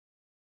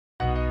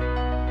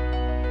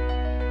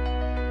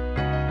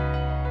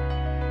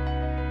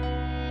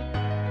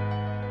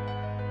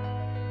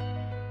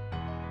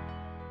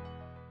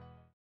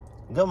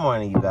Good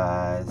morning, you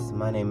guys.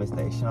 My name is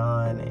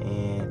Deshawn,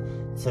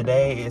 and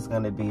today is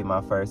going to be my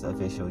first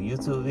official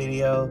YouTube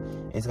video.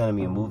 It's going to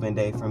be a moving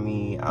day for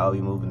me. I'll be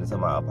moving into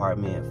my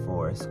apartment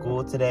for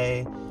school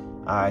today.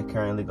 I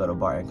currently go to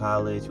Barton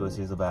College, which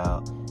is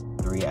about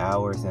 3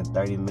 hours and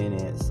 30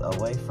 minutes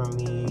away from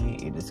me.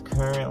 It is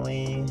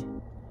currently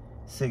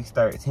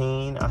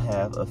 6:13. I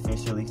have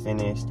officially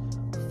finished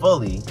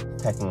fully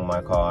packing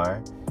my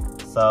car.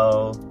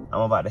 So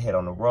I'm about to head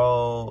on the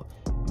road,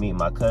 meet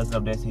my cousin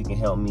up there so he can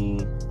help me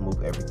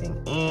move everything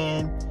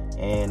in,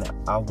 and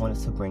I wanted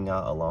to bring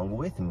y'all along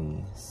with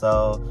me.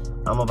 So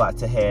I'm about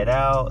to head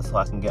out so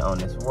I can get on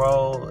this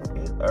road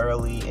as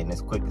early and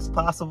as quick as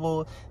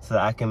possible so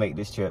that I can make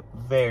this trip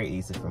very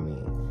easy for me.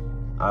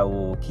 I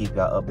will keep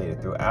y'all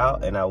updated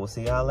throughout, and I will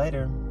see y'all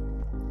later.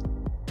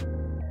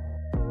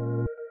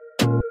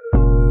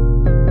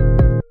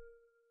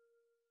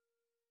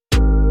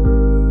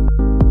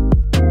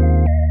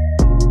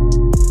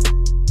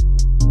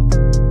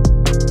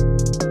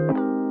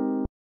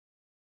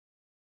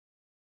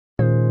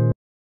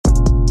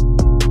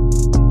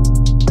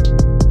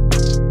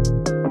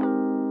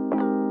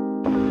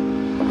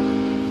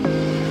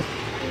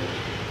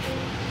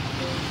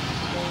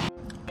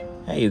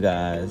 Hey you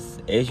guys,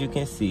 as you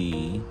can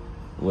see,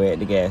 we're at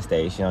the gas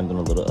station. I'm doing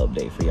a little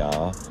update for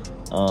y'all.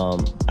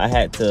 I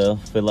had to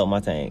fill up my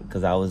tank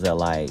because I was at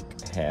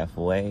like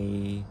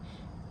halfway,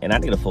 and I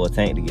need a full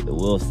tank to get to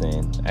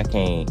Wilson. I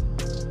can't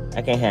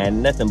have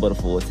nothing but a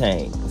full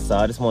tank. So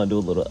I just want to do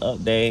a little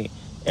update.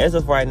 As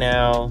of right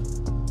now,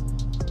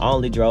 I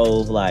only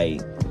drove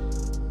like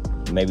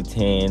maybe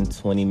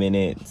 10-20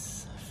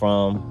 minutes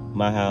from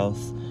my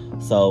house.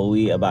 So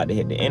we about to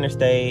hit the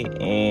interstate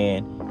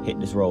and hit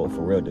this road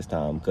for real this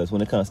time, because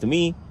when it comes to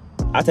me,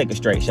 I take a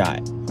straight shot.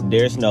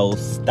 There's no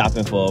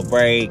stopping for a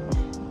break,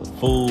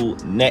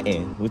 food,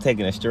 nothing. We're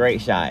taking a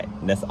straight shot.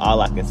 That's all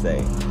I can say.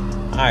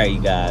 All right,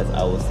 you guys,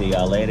 I will see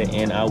y'all later,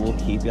 and I will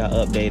keep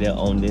y'all updated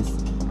on this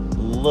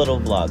little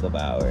vlog of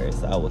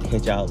ours. I will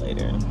catch y'all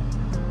later.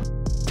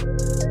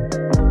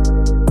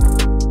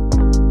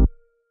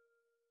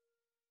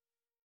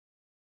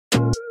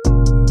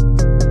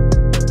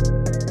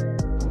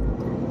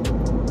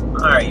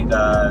 Alright, you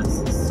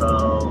guys,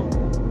 so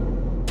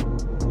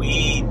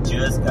we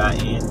just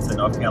got into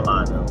North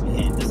Carolina. We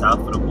hit just south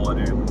of the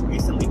border. We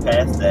recently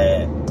passed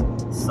that.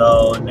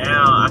 So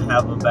now I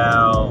have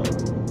about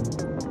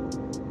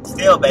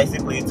still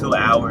basically 2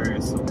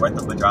 hours worth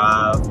of a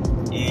drive.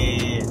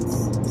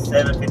 It's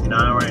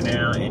 7:59 right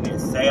now, and then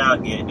say I'll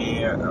get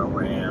there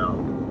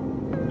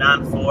around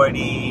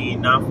 9:40,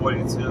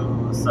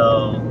 9:42.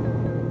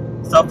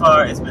 So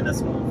far it's been a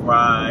smooth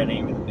ride.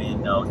 Ain't really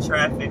been no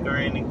traffic or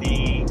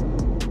anything.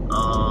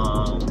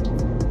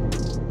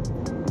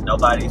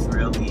 Nobody's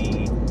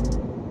really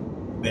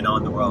been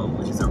on the road,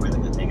 which is a really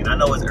good thing. And I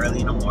know it's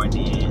early in the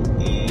morning,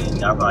 and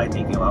y'all probably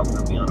thinking, well, I'm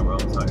gonna be on the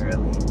road so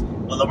early.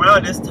 Well,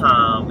 around this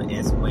time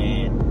is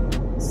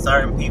when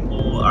certain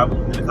people are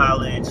moving to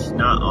college.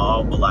 Not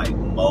all, but like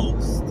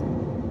most,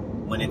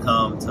 when it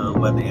comes to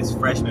whether it's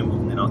freshmen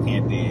moving in on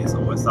campus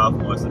or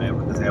sophomores or whatever,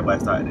 because everybody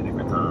started at a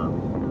different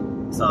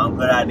time. So I'm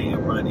glad I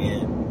didn't run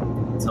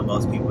into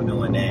most people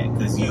doing that,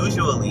 because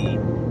usually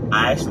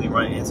I actually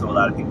run into a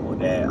lot of people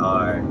that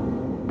are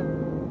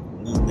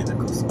moving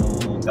into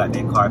school, got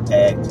their car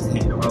packed, just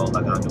hitting the road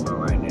like I'm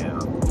doing right now.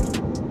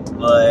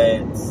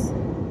 But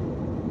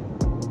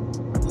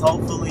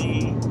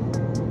hopefully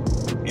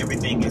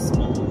everything is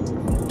smooth,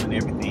 moving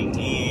everything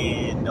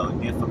in, no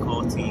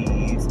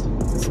difficulties.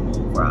 It's a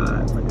smooth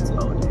ride for this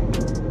whole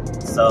day.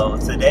 So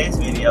today's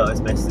video is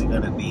basically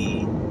gonna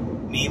be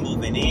me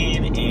moving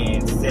in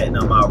and setting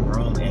up my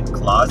room and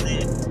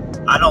closet.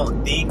 I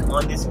don't think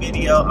on this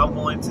video I'm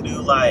going to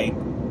do like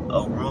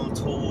a room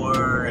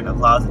tour and a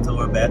closet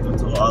tour, bathroom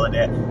tour, all of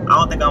that. I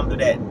don't think I'm gonna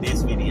do that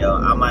this video.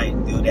 I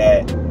might do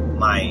that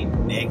my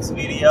next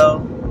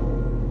video.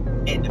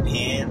 It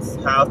depends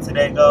how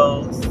today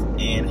goes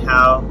and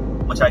how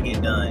much I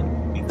get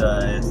done,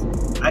 because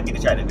I get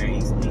distracted very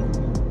easily.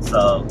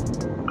 So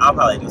I'll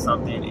probably do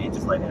something and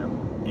just lay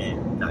down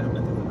and not do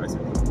nothing for the rest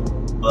of the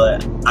day.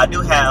 But I do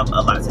have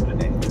a lot to do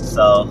today,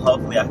 so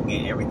hopefully I can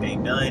get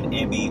everything done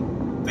and be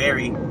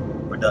very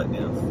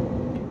productive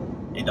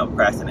and don't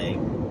procrastinate,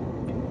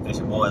 because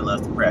your boy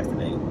loves to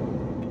procrastinate.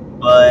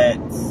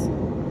 But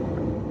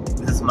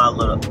this is my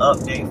little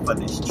update for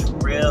this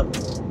trip.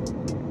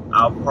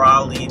 I'll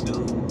probably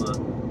do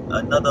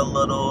another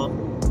little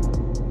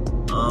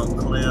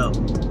clip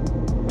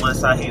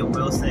once I hit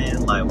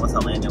Wilson. Like once I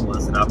land in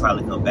Wilson, I'll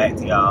probably come back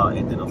to y'all,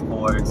 and then of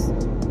course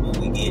when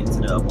we get to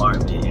the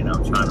apartment and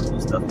I'm trying to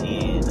move stuff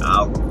in,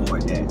 I'll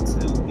record that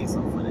too, get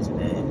some footage of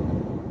that.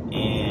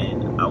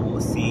 And I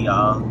will see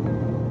y'all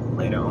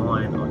later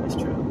on this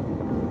trip.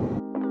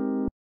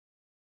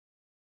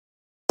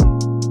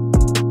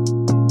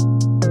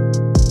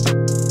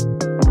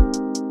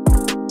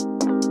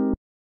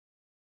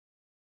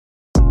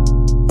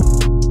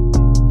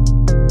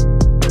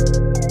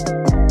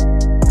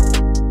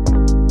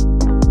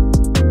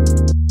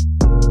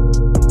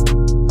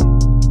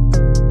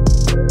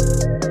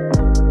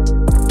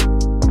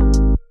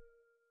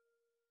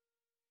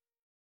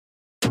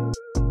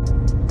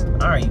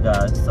 Alright, you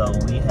guys, so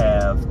we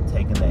have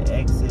taken the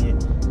exit.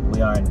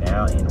 We are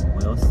now in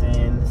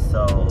Wilson.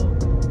 So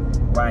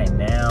right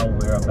now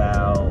we're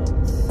about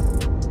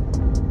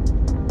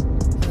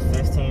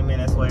 15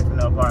 minutes away from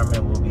the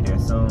apartment. We'll be there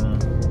soon.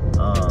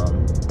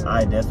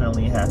 I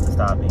definitely have to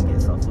stop and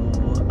get some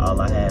food.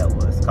 All I had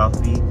was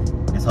coffee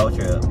this whole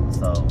trip,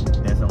 so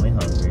definitely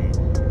hungry.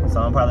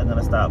 So I'm probably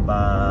gonna stop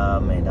by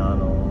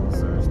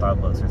McDonald's or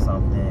Starbucks or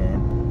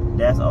something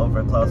that's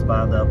over close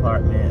by the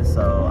apartment.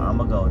 So I'm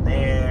gonna go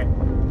there,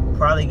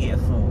 probably get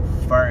food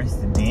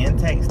first, then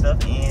take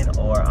stuff in,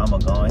 or I'm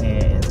gonna go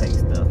ahead and take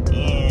stuff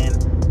in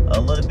a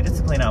little bit just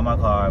to clean out my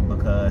car,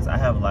 because I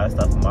have a lot of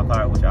stuff in my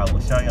car, which I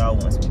will show y'all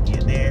once we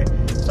get there.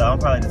 So I'm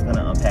probably just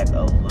gonna unpack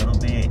a little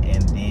bit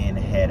and then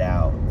head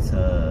out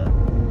to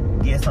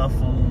get some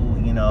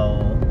food, you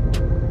know,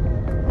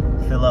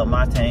 fill up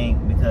my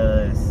tank,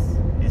 because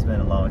it's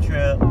been a long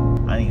trip.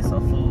 I need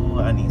some food,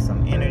 I need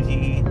some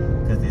energy,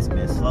 because it's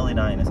been slowly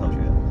dying this whole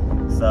trip.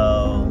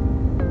 So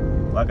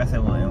like I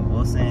said, we're in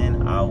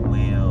Wilson. I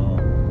will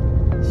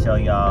show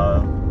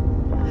y'all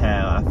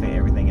how I fit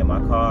everything in my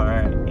car,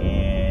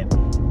 and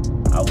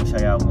I will show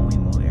y'all when we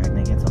move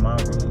everything into my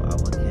room. I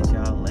will catch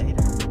y'all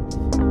later.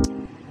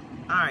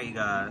 Alright, you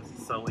guys,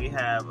 so we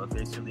have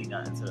officially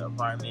gotten to the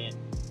apartment.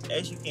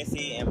 As you can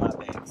see in my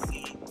back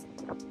seat,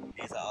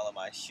 these are all of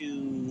my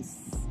shoes.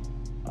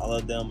 All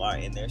of them are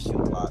in their shoe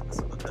box,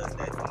 because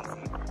that's easy for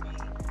me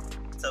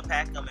to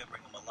pack them and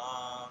bring them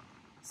along.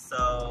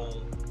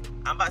 So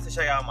I'm about to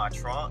show y'all my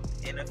trunk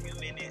in a few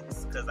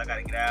minutes, because I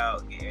gotta get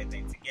out, get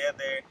everything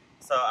together.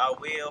 So I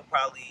will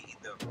probably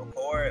either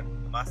record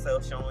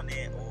myself showing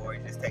it or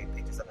just take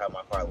pictures of how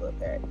my car look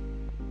packed.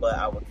 But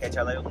I will catch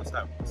y'all later when we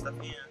start putting stuff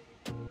in.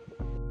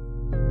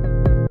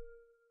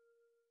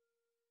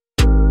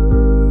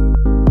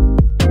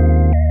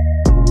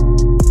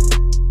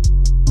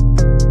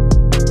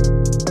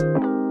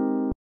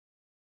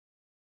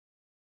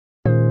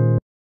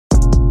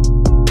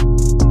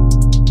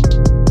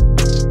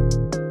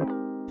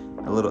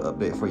 A little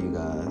update for you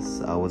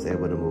guys. I was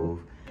able to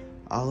move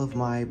all of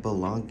my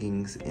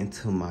belongings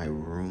into my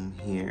room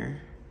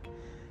here,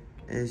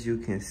 as you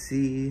can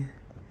see.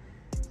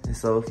 And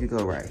so if you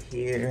go right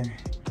here,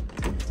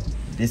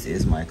 this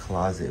is my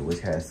closet,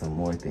 which has some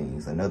more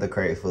things. Another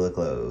crate full of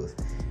clothes.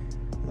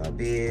 My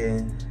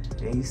bed,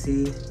 and you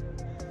see,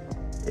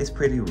 it's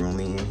pretty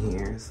roomy in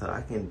here, so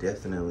I can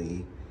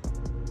definitely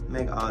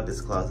make all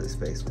this closet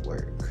space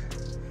work.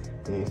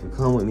 And if you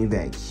come with me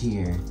back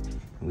here,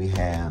 we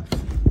have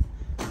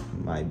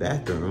my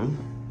bathroom,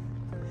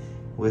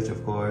 which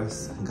of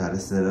course gotta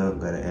set up,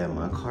 gotta add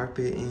my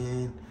carpet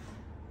in,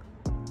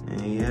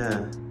 and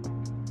yeah,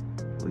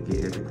 we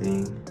get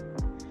everything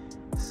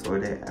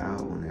sorted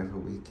out whenever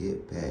we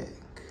get back.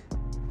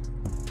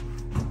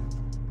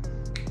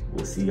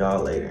 We'll see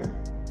y'all later.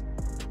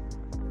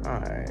 All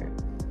right,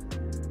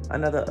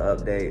 another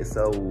update.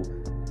 So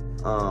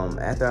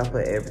after I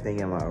put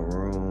everything in my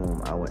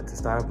room, I went to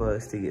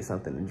Starbucks to get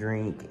something to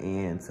drink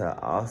and to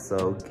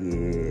also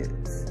get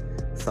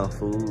some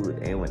food,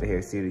 and went to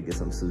Hair City to get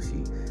some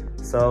sushi.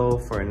 So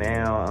for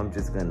now, I'm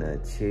just gonna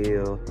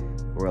chill,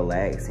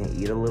 relax, and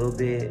eat a little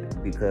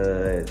bit,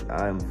 because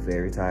I'm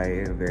very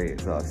tired, very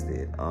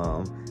exhausted.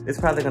 It's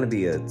probably gonna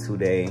be a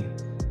 2-day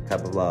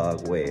type of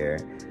vlog where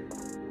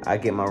I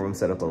get my room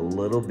set up a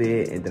little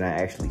bit and then I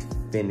actually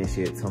finish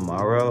it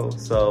tomorrow.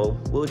 So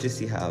we'll just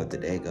see how the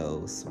day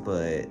goes.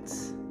 But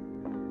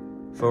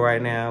for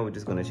right now, we're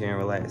just gonna chill and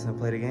relax and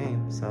play the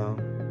game. So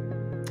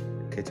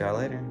catch y'all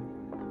later.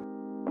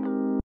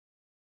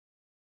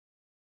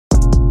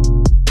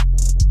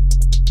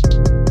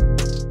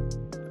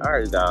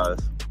 Alright guys,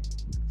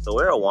 so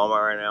we're at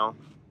Walmart right now.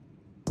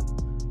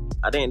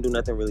 I didn't do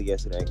nothing really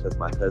yesterday because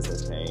my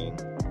cousins came,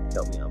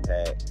 helped me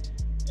unpack,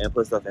 and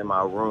put stuff in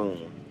my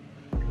room.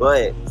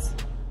 But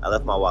I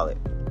left my wallet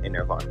in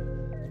their car.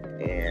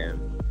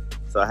 And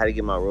so I had to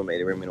get my roommate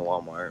to bring me to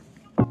Walmart,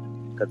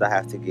 because I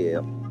have to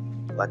get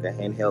like a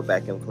handheld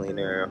vacuum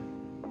cleaner,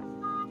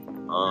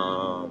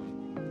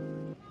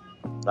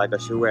 like a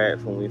shoe rack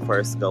when we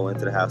first go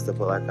into the house to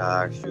put like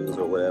our shoes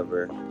or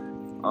whatever,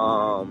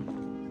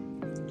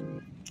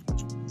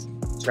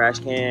 trash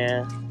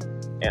can,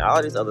 and all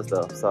this other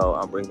stuff. So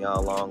I'm bringing y'all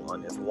along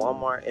on this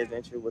Walmart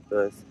adventure with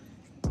us,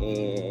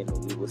 and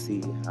we will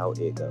see how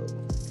it goes.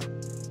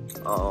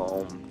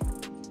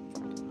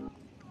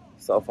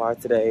 So far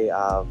today,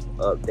 I've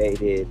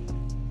updated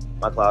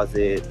my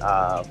closet,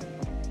 I've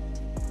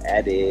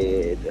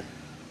added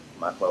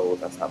my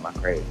clothes outside my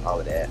crate,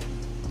 all of that.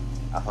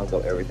 I hung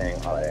up everything,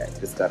 all of that.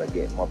 Just gotta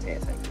get more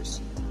pants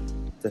hangers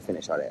to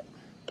finish all that.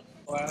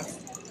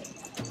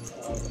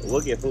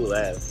 We'll get food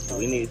last.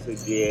 We need to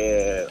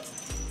get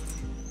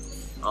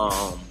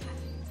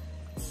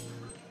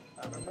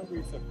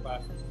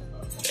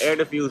air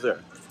diffuser.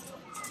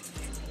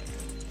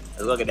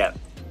 Let's look at that.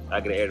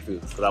 I get an air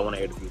diffuser because I want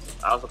an air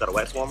diffuser. I also got a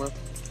wax warmer,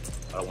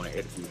 but I want an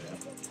air diffuser.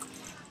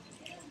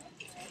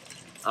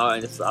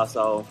 And this is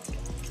also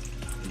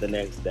the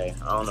next day.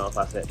 I don't know if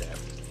I said that.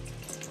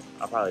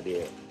 I probably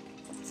did.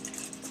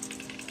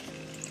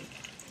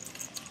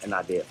 And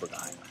I did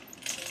forgot.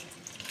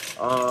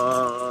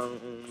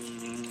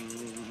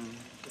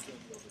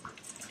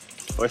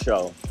 For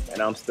sure.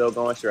 And I'm still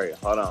going straight.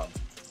 Hold on.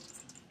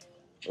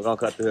 We're gonna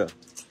cut through here.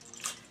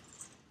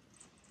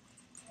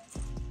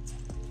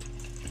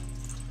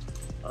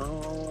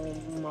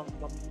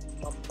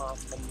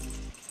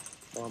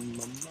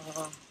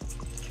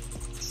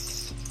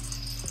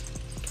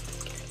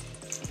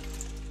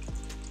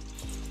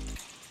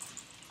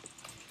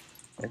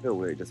 I feel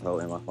weird just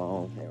holding my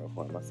phone and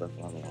recording myself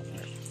while I'm on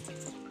work.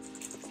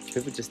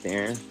 People just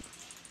staring.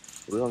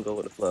 We're gonna go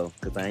with the flow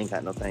because I ain't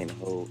got no thing to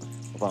hold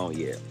my phone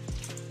yet.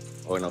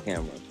 Or no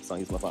camera, so I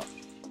use my phone.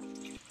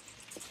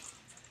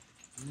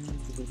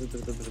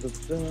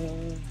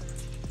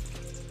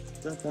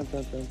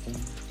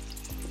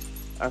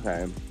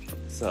 Okay,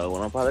 so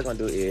what I'm probably gonna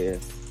do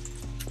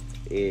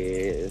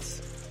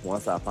is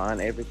once I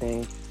find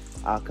everything,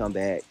 I'll come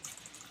back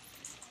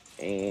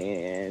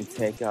and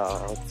take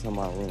y'all to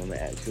my room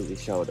and actually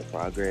show the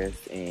progress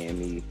and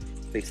me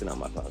fixing up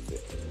my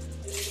closet.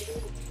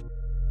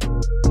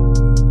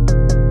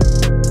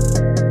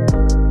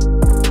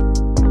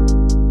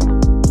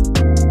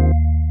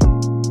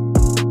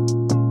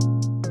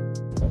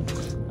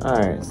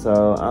 Alright,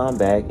 so I'm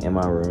back in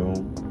my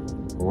room.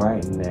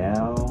 Right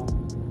now,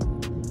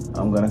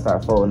 I'm gonna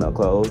start folding up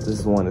clothes. This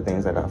is one of the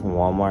things I got from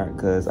Walmart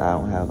because I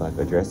don't have like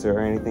a dresser or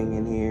anything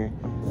in here.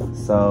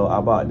 So I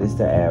bought this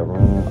to add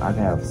room. I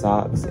can have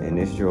socks in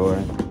this drawer,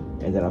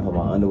 and then I'll put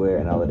my underwear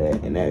and all of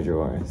that in that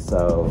drawer.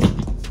 So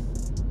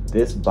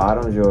this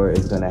bottom drawer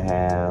is gonna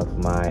have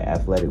my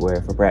athletic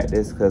wear for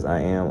practice because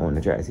I am on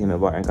the track team at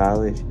Barton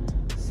College.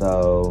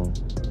 So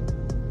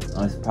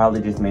it's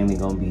probably just mainly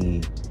gonna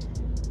be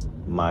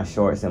my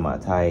shorts and my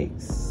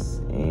tights,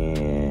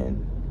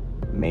 and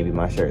maybe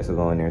my shirts will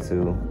go in there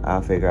too.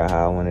 I'll figure out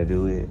how I want to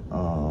do it.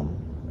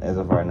 As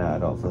of right now, I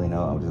don't fully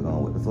know. I'm just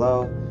going with the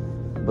flow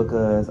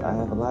because I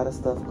have a lot of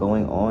stuff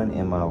going on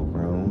in my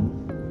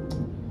room,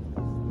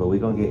 but we're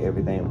gonna get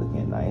everything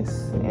looking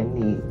nice and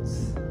neat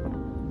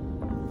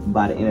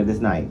by the end of this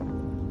night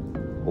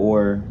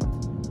or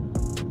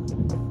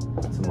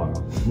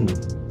tomorrow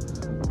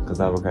because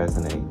I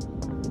procrastinate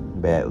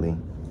badly.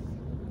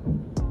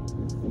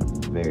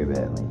 Very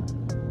badly.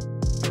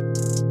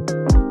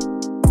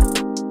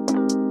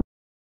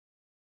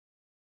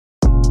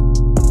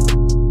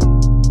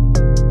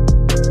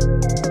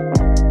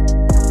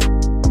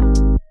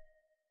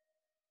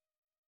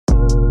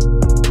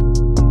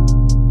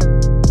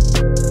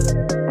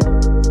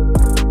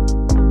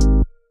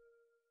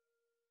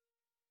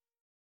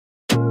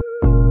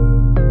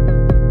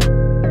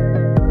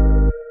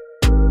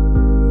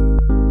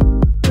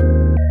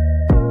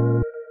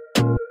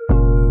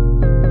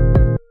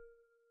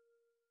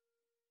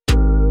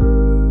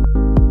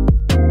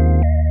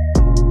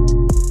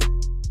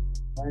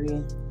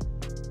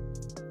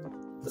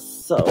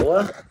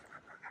 So,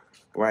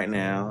 right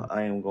now,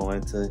 I am going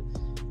to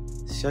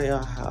show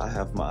y'all how I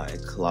have my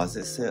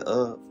closet set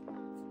up.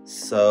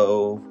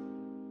 So,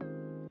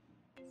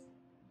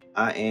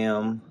 I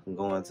am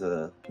going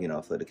to,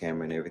 flip the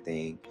camera and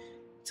everything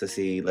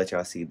to let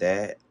y'all see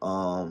that.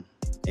 And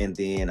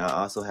then I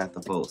also have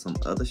to fold some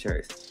other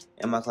shirts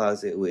in my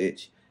closet,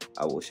 which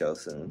I will show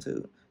soon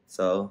too.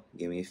 So,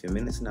 give me a few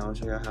minutes and I'll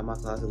show y'all how my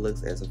closet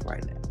looks as of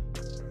right now.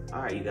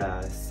 Alright, you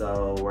guys,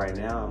 so right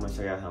now I'm gonna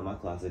show y'all how my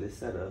closet is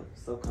set up.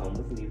 So come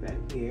with me back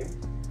here.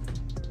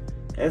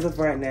 As of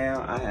right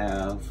now, I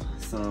have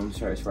some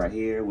shirts right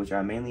here, which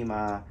are mainly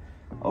my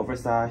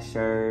oversized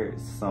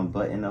shirts, some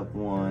button-up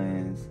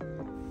ones.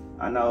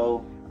 I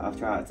know I've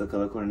tried to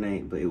color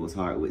coordinate, but it was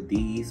hard with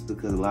these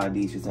because a lot of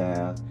these just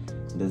have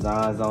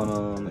designs on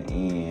them,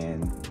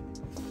 and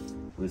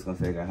we're just gonna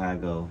figure out how to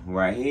go.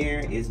 Right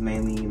here is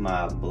mainly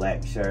my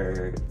black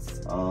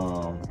shirts.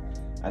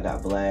 I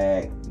got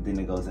black, then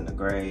it goes into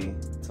gray,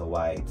 to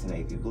white, to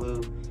navy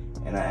blue.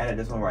 And I added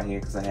this one right here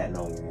because I had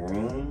no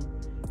room.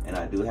 And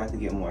I do have to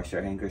get more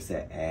shirt hangers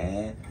to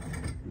add.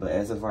 But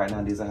as of right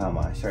now, these are how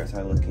my shirts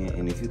are looking.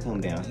 And if you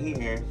come down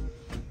here,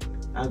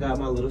 I got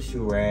my little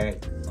shoe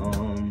rack.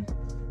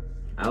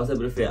 I was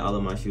able to fit all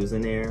of my shoes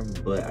in there,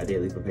 but I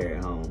did leave a pair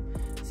at home.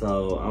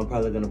 So I'm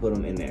probably gonna put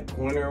them in that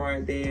corner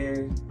right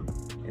there.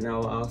 And I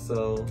will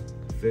also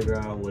figure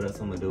out what else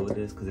I'm gonna do with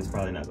this because it's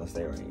probably not gonna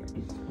stay right here.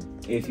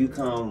 If you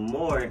come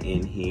more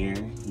in here,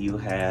 you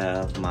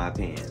have my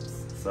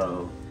pants.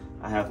 So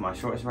I have my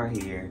shorts right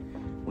here,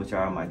 which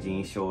are my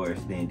jean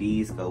shorts. Then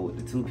these go with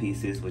the two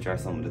pieces, which are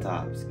some of the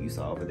tops you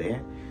saw over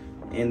there.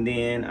 And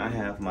then I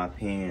have my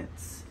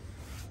pants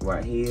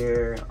right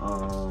here.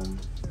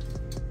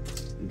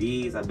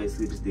 These I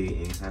basically just did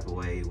any type of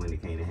way when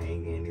it came to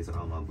hanging. These are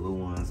all my blue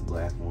ones,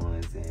 black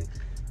ones, and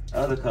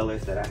other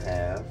colors that I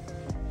have.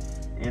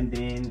 And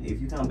then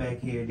if you come back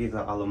here, these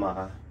are all of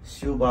my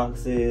shoe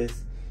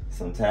boxes,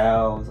 some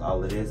towels,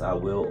 all of this. I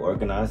will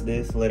organize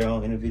this later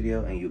on in the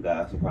video and you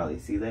guys will probably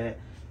see that.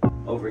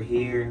 Over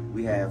here,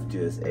 we have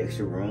just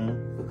extra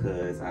room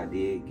because I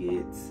did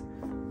get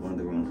one of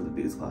the rooms with the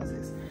biggest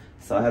closets.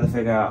 So I had to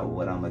figure out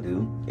what I'm gonna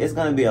do. It's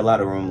gonna be a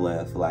lot of room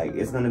left. Like,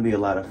 it's gonna be a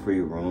lot of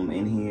free room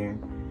in here.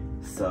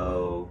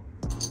 So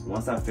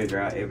once I figure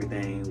out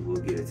everything,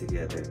 we'll get it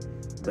together.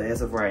 But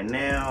as of right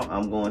now,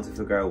 I'm going to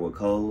figure out what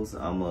clothes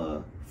I'm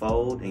gonna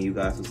fold, and you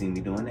guys will see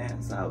me doing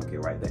that, so I will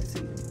get right back to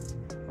you.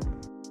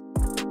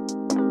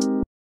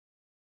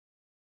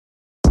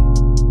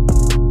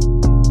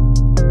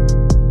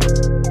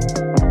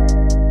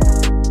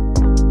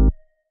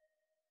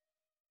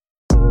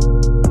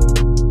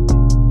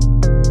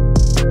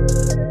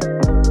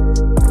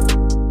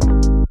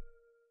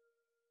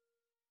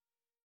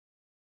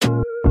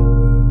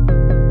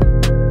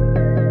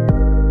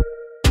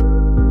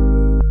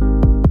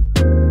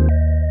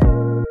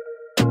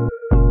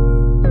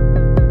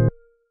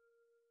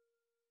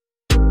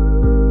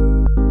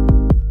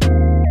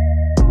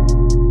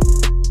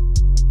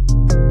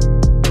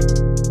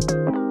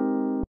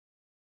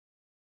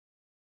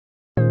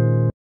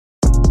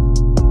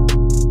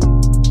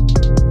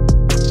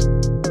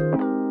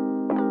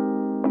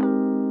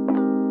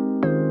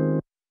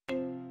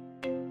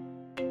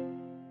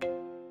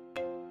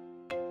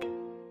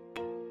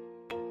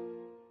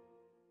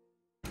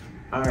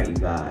 All right, you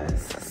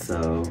guys,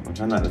 so I'm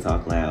trying not to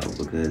talk loud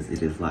because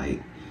it is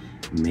like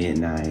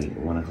midnight,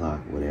 1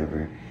 o'clock,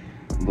 whatever.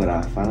 But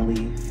I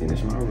finally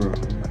finished my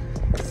room.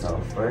 So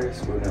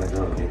first we're gonna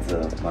go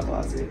into my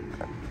closet.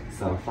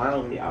 So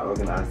finally I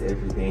organized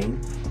everything.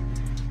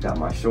 Got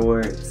my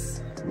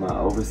shorts, my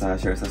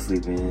oversized shirts I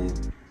sleep in,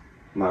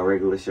 my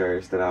regular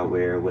shirts that I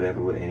wear,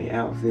 whatever with any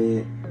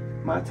outfit,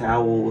 my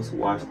towels,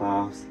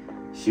 washcloths,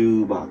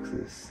 shoe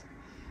boxes.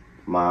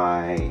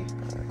 My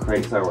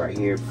crates are right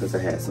here because I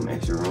had some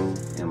extra room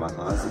in my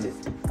closet.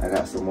 I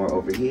got some more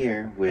over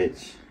here,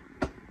 which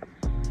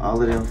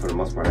all of them for the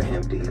most part are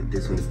empty.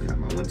 This one's got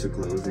my winter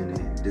clothes in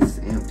it. This is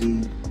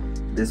empty.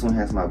 This one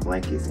has my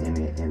blankets in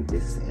it, and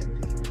this is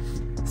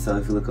empty. So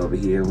if you look over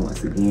here,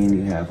 once again,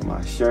 you have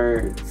my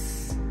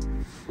shirts,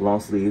 long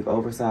sleeve,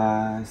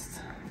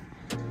 oversized,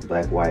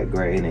 black, white,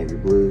 gray, navy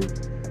blue.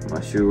 My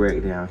shoe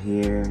rack down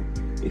here.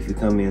 If you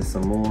come in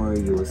some more,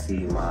 you will see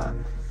my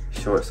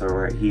shorts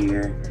are right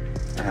here.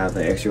 I have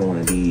an extra one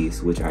of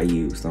these, which I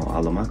used on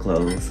all of my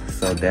clothes.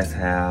 So that's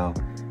how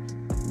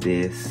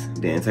this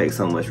didn't take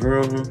so much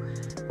room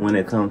when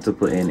it comes to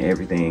putting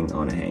everything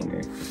on a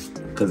hanger.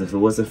 Because if it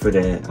wasn't for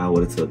that, I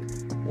would have took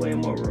way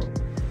more room.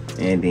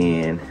 And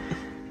then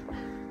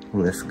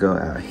let's go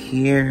out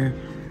here.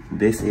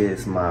 This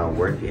is my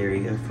work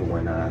area for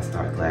when I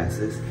start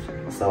classes.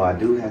 So I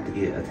do have to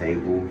get a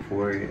table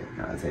for it.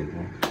 Not a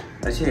table.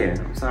 A chair.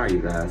 I'm sorry, you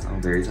guys.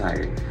 I'm very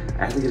tired.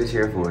 I have to get a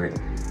chair for it.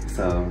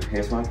 So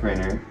here's my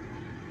printer,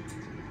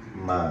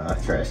 my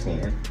trash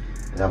can.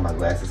 I got my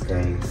glasses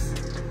case,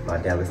 my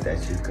Dallas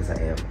statue because I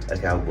am a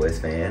Cowboys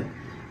fan.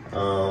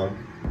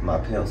 My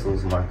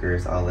pencils,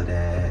 markers, all of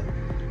that.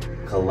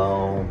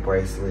 Cologne,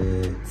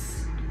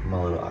 bracelets,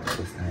 my little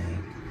octopus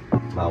thing,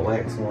 my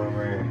wax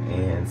warmer,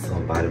 and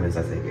some vitamins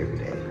I take every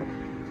day.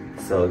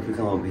 So if you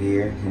come over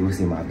here, you will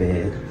see my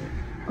bed.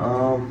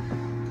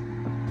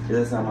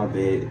 This is how my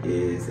bed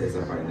is as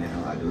of right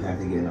now. I do have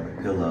to get another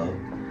pillow,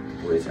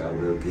 which I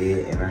will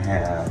get, and I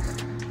have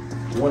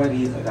one of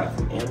these I got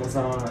from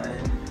Amazon.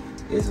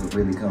 It's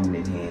really coming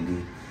in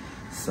handy,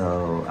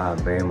 so I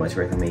very much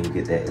recommend you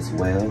get that as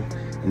well.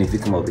 And if you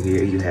come over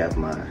here, you have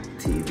my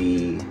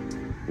TV,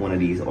 one of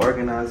these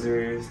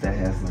organizers that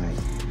has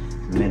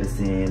like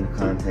medicine,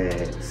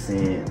 contacts,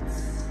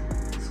 scents,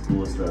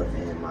 school stuff,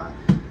 and my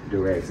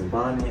directs and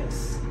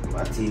bonnets.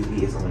 My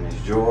TV is on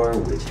this drawer,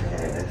 which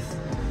has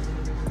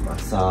my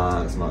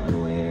socks, my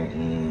underwear,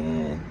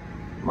 and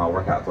my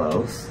workout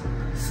clothes.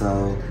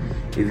 So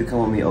if you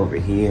come with me over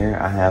here,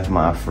 I have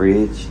my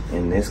fridge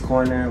in this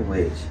corner,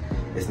 which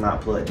is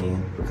not plugged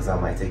in because I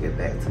might take it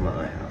back to my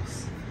aunt's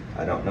house.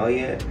 I don't know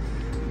yet.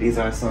 These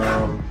are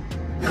some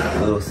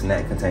little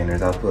snack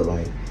containers. I'll put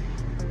like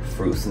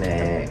fruit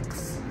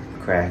snacks,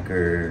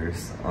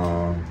 crackers,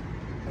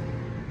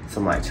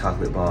 some like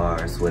chocolate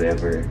bars,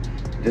 whatever.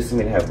 Just for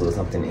me to have a little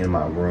something in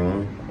my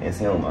room. And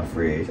same with my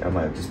fridge. I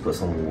might just put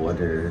some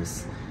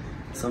waters,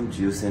 some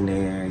juice in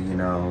there, you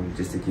know,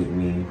 just to keep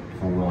me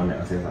from going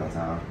downstairs all the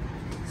time.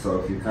 So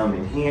if you come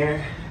in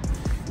here,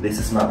 this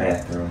is my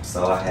bathroom.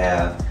 So I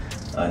have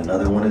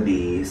another one of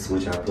these,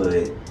 which I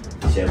put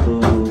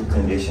shampoo,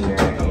 conditioner,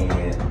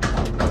 and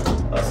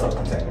a soap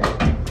container.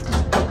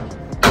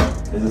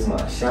 This is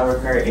my shower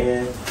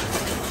curtain.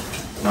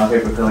 My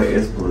favorite color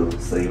is blue,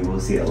 so you will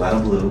see a lot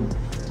of blue.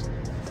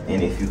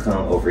 And if you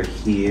come over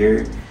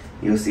here,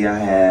 you'll see I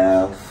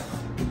have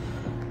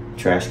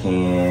trash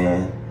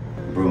can,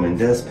 broom and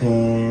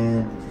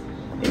dustpan.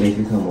 And if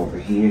you come over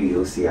here,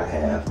 you'll see I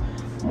have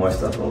more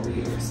stuff over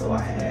here. So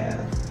I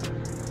have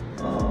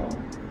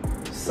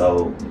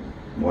soap,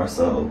 more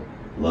soap,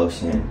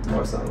 lotion,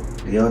 more soap,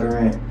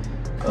 deodorant,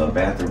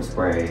 bathroom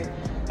spray.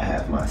 I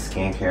have my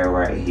skincare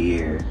right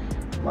here,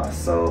 my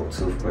soap,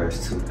 toothbrush,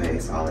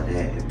 toothpaste, all of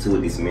that, and 2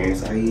 of these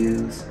mirrors I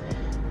use.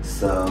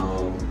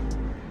 So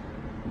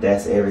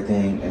that's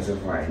everything as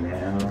of right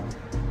now.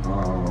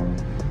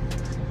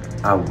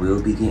 I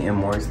will be getting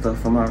more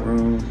stuff from my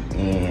room,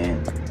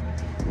 and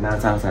 9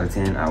 times out of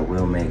 10 I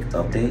will make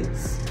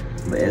updates.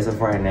 But as of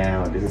right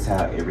now, this is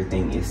how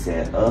everything is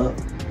set up.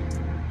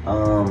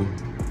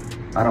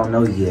 I don't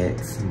know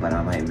yet, but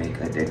I might make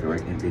a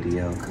decorating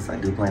video because I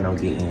do plan on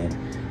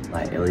getting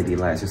like LED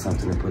lights or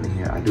something to put in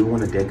here. I do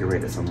want to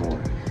decorate it some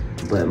more,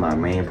 but my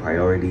main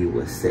priority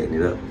was setting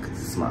it up because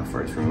this is my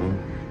first room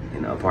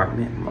in the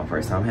apartment, my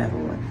first time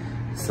having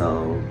one.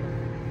 So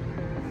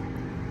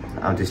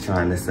I'm just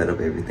trying to set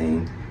up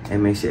everything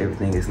and make sure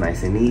everything is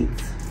nice and neat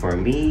for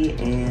me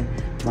and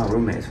my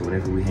roommates for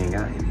whenever we hang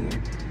out in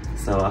here.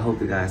 So I hope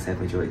you guys have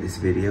enjoyed this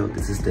video.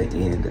 This is the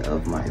end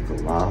of my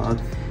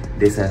vlog.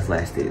 This has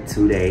lasted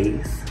 2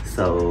 days,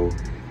 so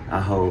I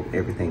hope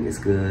everything is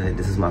good.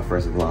 This is my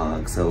first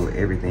vlog, so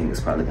everything is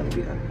probably gonna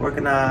be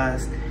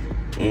unorganized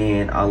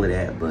and all of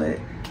that, but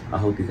I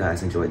hope you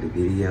guys enjoyed the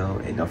video,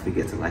 and don't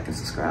forget to like and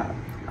subscribe.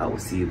 I will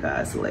see you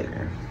guys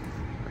later.